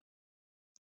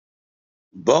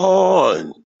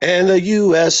Born in the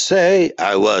USA.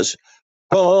 I was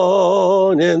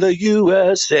born in the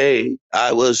USA.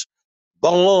 I was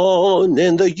born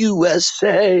in the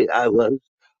USA. I was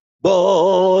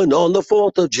born on the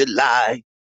 4th of July.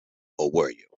 Or were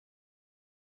you?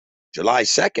 July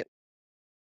 2nd,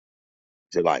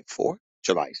 July 4th,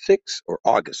 July 6th, or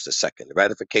August the 2nd? The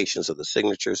ratifications of the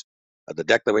signatures of the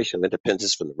Declaration of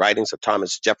Independence from the writings of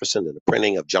Thomas Jefferson and the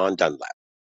printing of John Dunlap.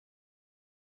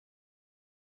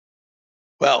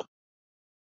 Well,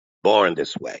 born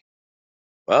this way.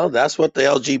 Well, that's what the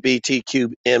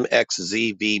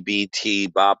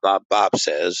LGBTQMXZVBT Bob Bob Bob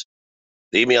says.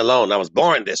 Leave me alone. I was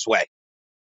born this way.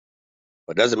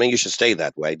 But doesn't mean you should stay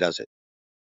that way, does it?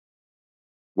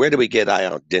 Where do we get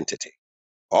our identity?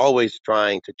 Always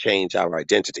trying to change our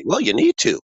identity. Well, you need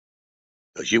to,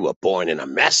 because you were born in a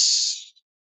mess.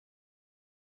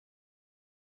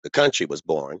 The country was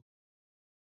born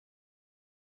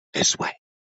this way.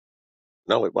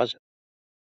 No, it wasn't.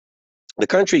 The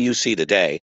country you see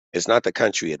today is not the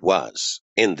country it was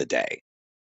in the day,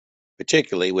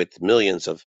 particularly with millions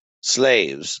of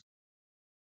slaves,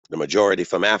 the majority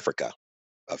from Africa,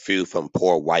 a few from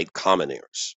poor white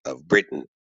commoners of Britain.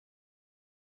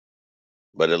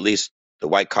 But at least the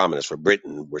white commoners from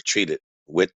Britain were treated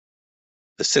with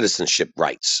the citizenship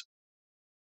rights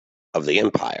of the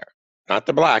empire, not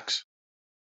the blacks.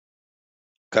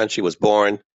 Country was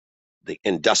born, the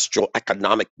industrial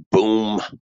economic boom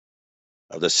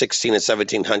of the 16 and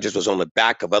 1700s was on the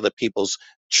back of other people's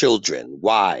children,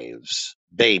 wives,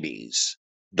 babies,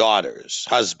 daughters,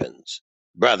 husbands,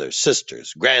 brothers,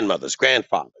 sisters, grandmothers,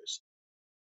 grandfathers.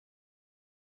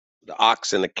 The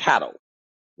ox and the cattle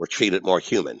were treated more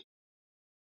human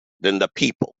than the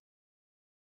people.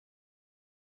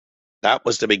 That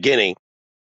was the beginning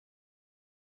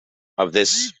of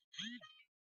this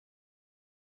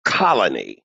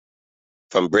colony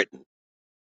from Britain.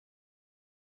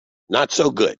 Not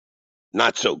so good,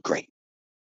 not so great.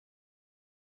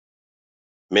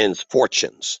 Men's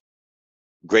fortunes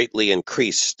greatly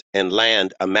increased and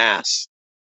land amassed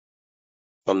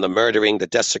from the murdering, the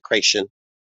desecration,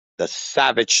 the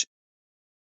savage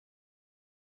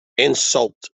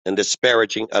insult and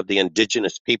disparaging of the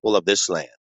indigenous people of this land,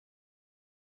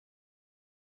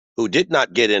 who did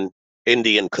not get in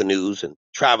Indian canoes and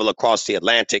travel across the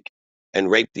Atlantic and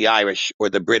rape the Irish or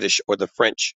the British or the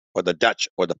French or the Dutch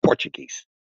or the Portuguese.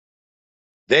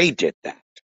 They did that,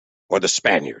 or the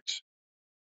Spaniards.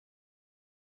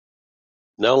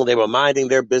 No, they were minding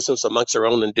their business amongst their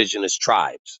own indigenous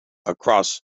tribes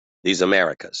across these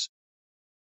Americas.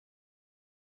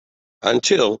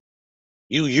 Until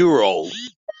you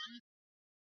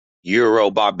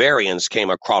Euro barbarians came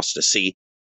across the sea,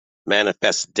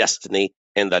 manifest destiny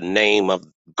in the name of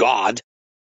God,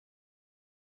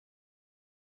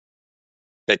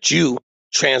 that you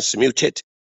transmuted,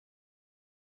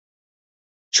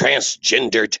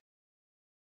 transgendered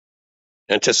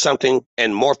into something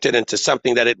and morphed it into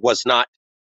something that it was not.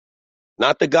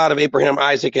 Not the God of Abraham,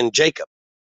 Isaac, and Jacob,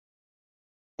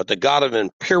 but the God of an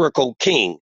empirical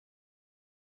king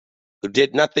who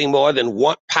did nothing more than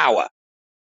want power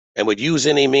and would use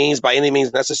any means, by any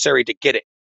means necessary, to get it,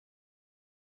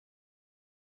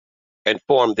 and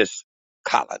form this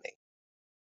colony.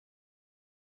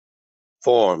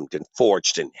 Formed and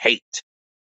forged in hate,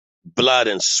 blood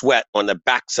and sweat on the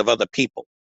backs of other people,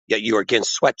 yet you're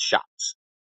against sweatshops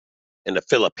in the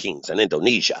Philippines and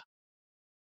Indonesia.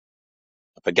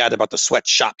 I forgot about the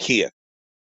sweatshop here.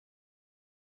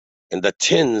 And the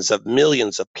tens of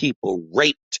millions of people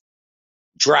raped,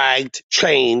 dragged,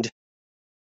 chained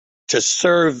to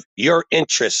serve your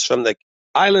interests from the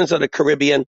islands of the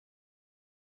Caribbean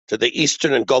to the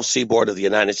eastern and Gulf seaboard of the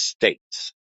United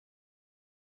States,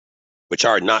 which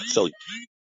are not so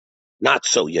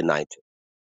united.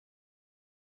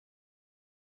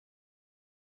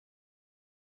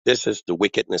 This is the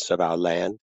wickedness of our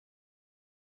land.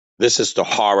 This is the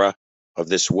horror of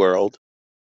this world,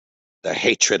 the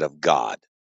hatred of God.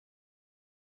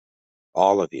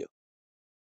 All of you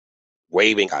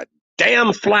waving a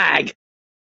damn flag.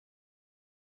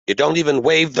 You don't even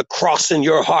wave the cross in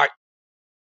your heart.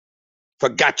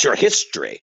 Forgot your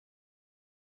history.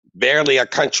 Barely a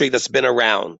country that's been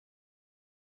around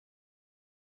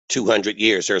 200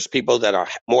 years. There's people that are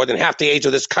more than half the age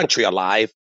of this country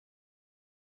alive.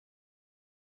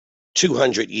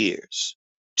 200 years.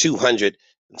 200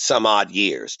 and some odd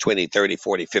years. 20, 30,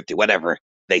 40, 50, whatever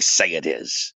they say it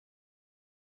is.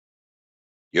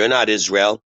 You're not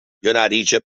Israel. You're not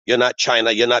Egypt. You're not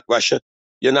China. You're not Russia.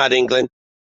 You're not England.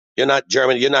 You're not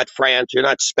Germany. You're not France. You're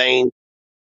not Spain.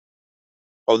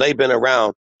 Oh, they've been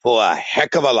around for a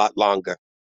heck of a lot longer.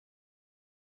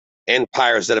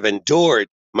 empires that have endured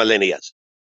millennia.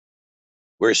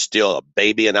 We're still a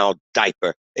baby in our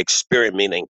diaper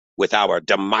experimenting with our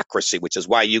democracy, which is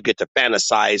why you get to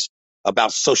fantasize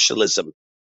about socialism.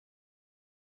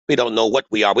 We don't know what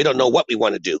we are. We don't know what we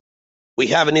want to do. We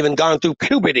haven't even gone through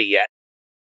puberty yet.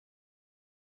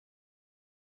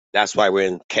 That's why we're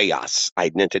in chaos,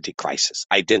 identity crisis,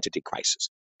 identity crisis.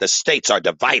 The states are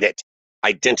divided,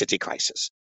 identity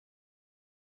crisis.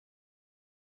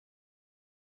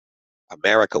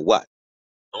 America what?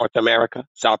 North America?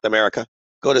 South America?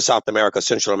 Go to South America,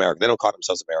 Central America. They don't call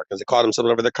themselves Americans. They call themselves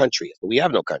whatever their country is. But we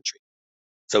have no country.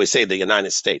 So we say the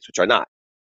United States, which are not.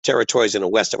 Territories in the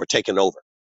West that were taken over.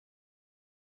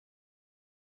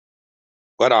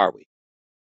 What are we?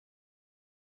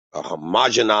 A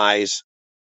homogenized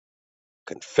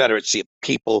confederacy of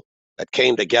people that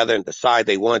came together and decided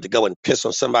they wanted to go and piss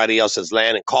on somebody else's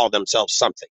land and call themselves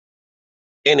something.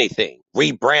 Anything.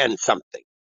 Rebrand something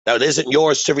that isn't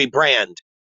yours to rebrand.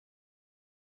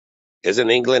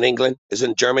 Isn't England England?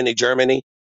 Isn't Germany Germany?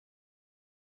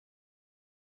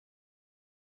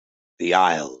 The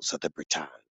Isles of the Bretagne,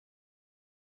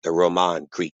 the Roman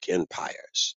Greek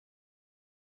empires.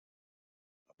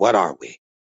 What are we?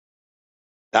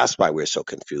 That's why we're so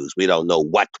confused. We don't know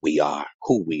what we are,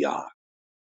 who we are.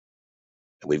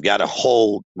 And we've got a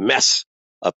whole mess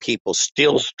of people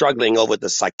still struggling over the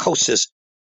psychosis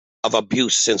of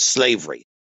abuse and slavery.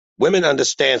 Women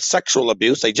understand sexual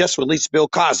abuse. They just released Bill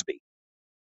Cosby.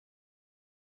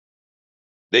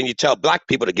 Then you tell black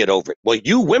people to get over it. Well,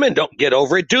 you women don't get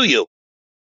over it, do you?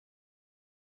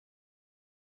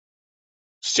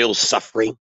 Still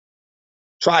suffering.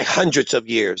 Try hundreds of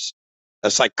years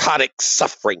of psychotic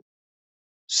suffering,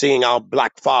 seeing our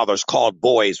black fathers called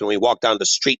boys when we walk down the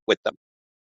street with them,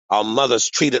 our mothers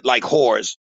treated like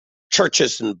whores,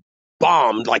 churches and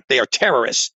bombed like they are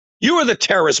terrorists. You are the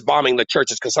terrorists bombing the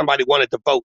churches because somebody wanted to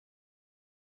vote.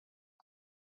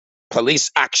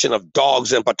 Police action of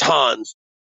dogs and batons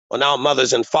on our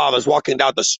mothers and fathers walking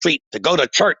down the street to go to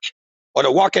church or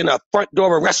to walk in a front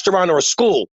door of a restaurant or a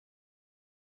school.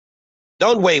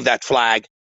 Don't wave that flag.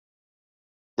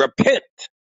 Repent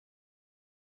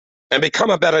and become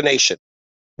a better nation,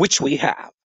 which we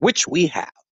have, which we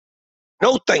have.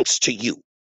 No thanks to you,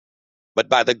 but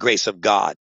by the grace of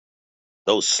God.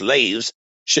 Those slaves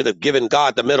should have given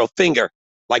God the middle finger,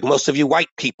 like most of you white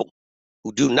people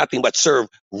who do nothing but serve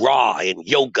Ra and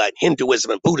yoga and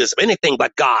Hinduism and Buddhism, anything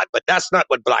but God. But that's not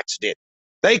what blacks did.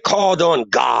 They called on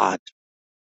God.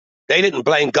 They didn't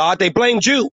blame God, they blamed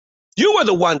you. You were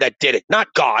the one that did it,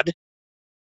 not God.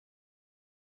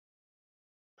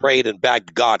 Prayed and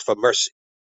begged God for mercy.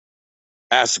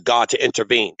 Asked God to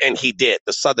intervene, and he did.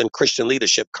 The Southern Christian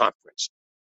Leadership Conference.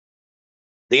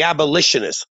 The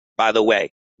abolitionists, by the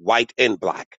way, white and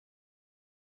black.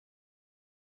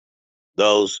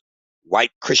 Those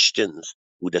white Christians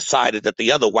who decided that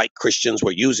the other white Christians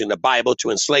were using the Bible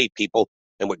to enslave people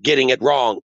and were getting it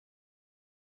wrong,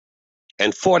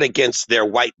 and fought against their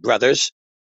white brothers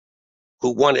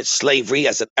who wanted slavery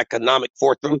as an economic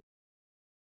fortune,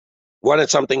 wanted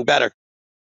something better.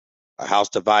 A house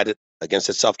divided against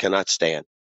itself cannot stand.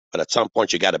 But at some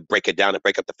point, you got to break it down and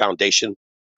break up the foundation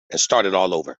and start it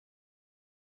all over.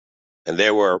 And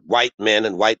there were white men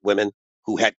and white women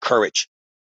who had courage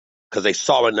because they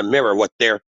saw in the mirror what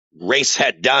their race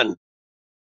had done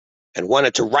and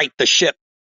wanted to right the ship.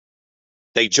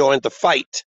 They joined the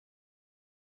fight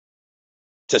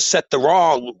to set the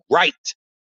wrong right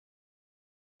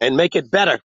and make it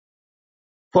better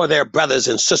for their brothers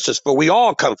and sisters, for we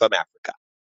all come from Africa.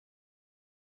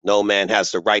 No man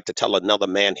has the right to tell another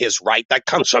man his right. That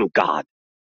comes from God,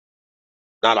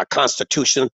 not a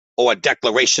constitution or a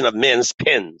declaration of men's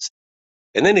pens.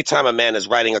 And anytime a man is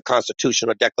writing a constitution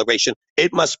or declaration,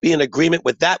 it must be in agreement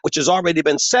with that which has already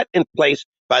been set in place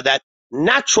by that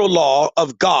natural law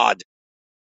of God,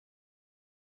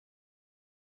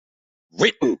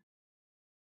 written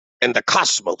in the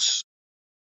cosmos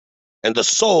and the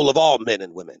soul of all men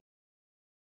and women.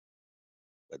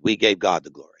 But we gave God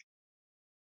the glory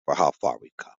for how far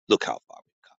we've come. Look how far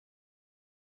we've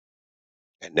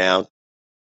come. And now,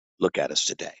 look at us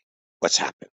today. What's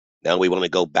happened? Now we want to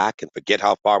go back and forget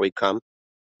how far we've come.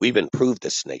 We've improved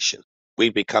this nation.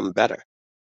 We've become better.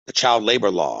 The child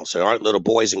labor laws. There aren't little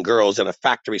boys and girls in a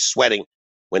factory sweating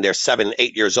when they're 7,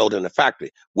 8 years old in a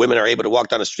factory. Women are able to walk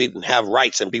down the street and have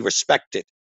rights and be respected,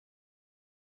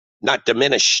 not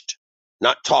diminished,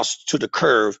 not tossed to the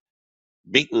curb,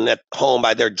 beaten at home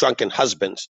by their drunken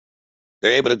husbands.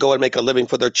 They're able to go and make a living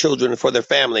for their children and for their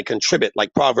family, contribute,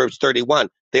 like Proverbs 31.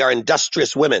 They are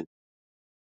industrious women.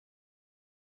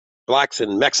 Blacks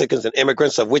and Mexicans and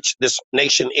immigrants, of which this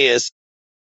nation is,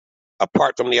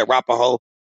 apart from the Arapaho,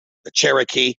 the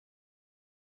Cherokee,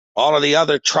 all of the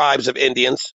other tribes of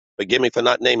Indians. Forgive me for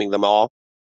not naming them all.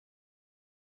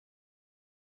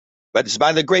 But it's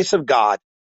by the grace of God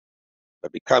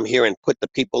that we come here and put the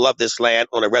people of this land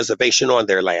on a reservation on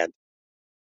their land.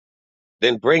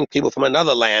 Then bring people from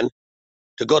another land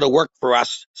to go to work for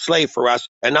us, slave for us,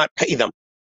 and not pay them.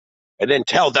 And then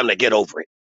tell them to get over it.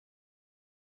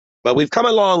 But we've come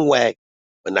a long way.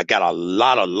 And I got a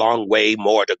long way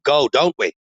more to go, don't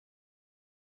we?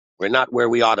 We're not where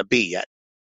we ought to be yet.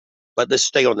 But let's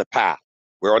stay on the path.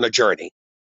 We're on a journey.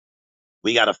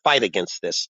 We got to fight against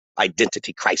this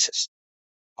identity crisis.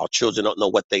 Our children don't know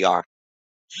what they are.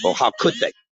 Well, how could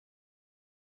they?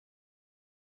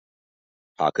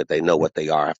 How could they know what they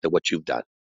are after what you've done?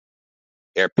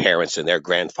 Their parents and their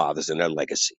grandfathers and their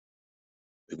legacy.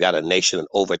 We've got a nation that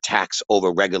overtax,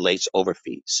 overregulates,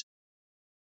 overfeeds.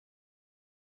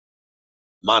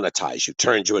 Monetize you,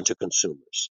 turns you into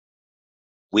consumers.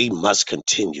 We must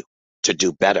continue to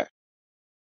do better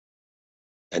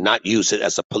and not use it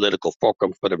as a political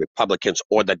fulcrum for the Republicans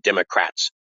or the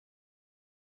Democrats,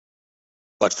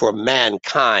 but for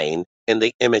mankind in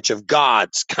the image of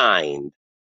God's kind.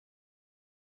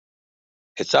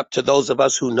 It's up to those of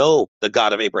us who know the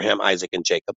God of Abraham, Isaac, and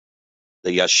Jacob,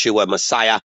 the Yeshua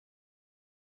Messiah,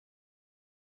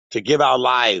 to give our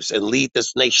lives and lead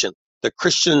this nation. The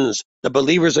Christians, the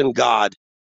believers in God,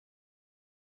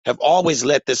 have always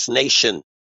led this nation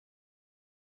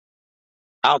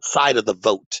outside of the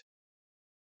vote,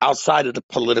 outside of the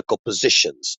political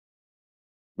positions.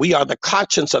 We are the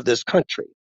conscience of this country.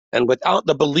 And without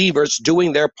the believers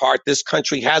doing their part, this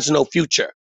country has no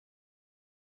future.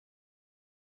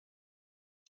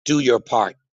 Do your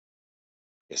part.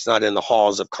 It's not in the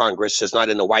halls of Congress. It's not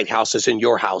in the White House. It's in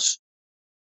your house.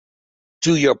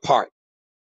 Do your part.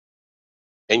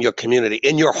 In your community,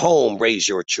 in your home, raise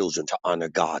your children to honor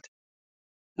God,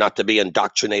 not to be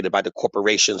indoctrinated by the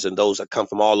corporations and those that come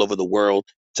from all over the world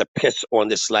to piss on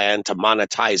this land, to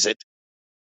monetize it,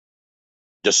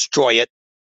 destroy it,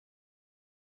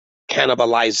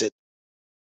 cannibalize it.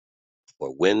 For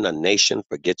when a nation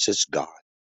forgets its God,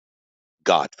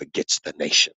 God forgets the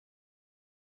nation.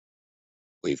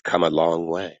 We've come a long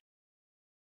way,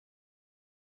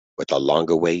 with a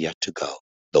longer way yet to go.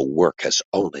 The work has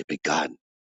only begun.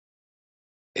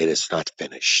 It is not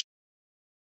finished.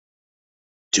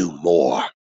 Do more.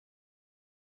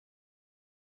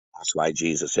 That's why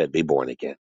Jesus said, be born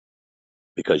again.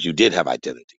 Because you did have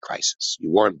identity crisis.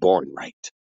 You weren't born right.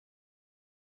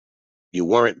 You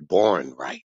weren't born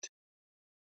right.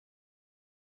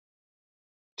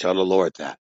 Tell the Lord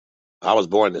that. I was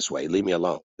born this way. Leave me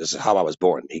alone. This is how I was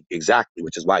born. Exactly,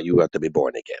 which is why you have to be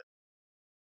born again.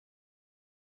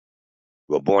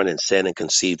 You were born in sin and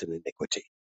conceived in iniquity.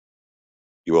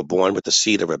 You were born with the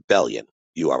seed of rebellion.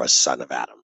 You are a son of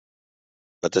Adam.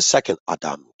 But the second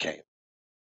Adam came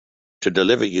to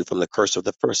deliver you from the curse of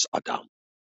the first Adam,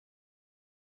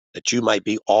 that you might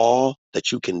be all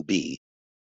that you can be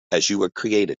as you were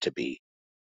created to be.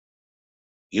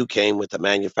 You came with the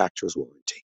manufacturer's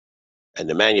warranty, and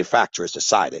the manufacturers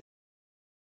decided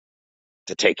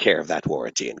to take care of that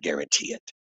warranty and guarantee it.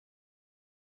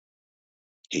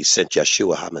 He sent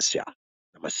Yeshua HaMashiach,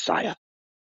 the Messiah,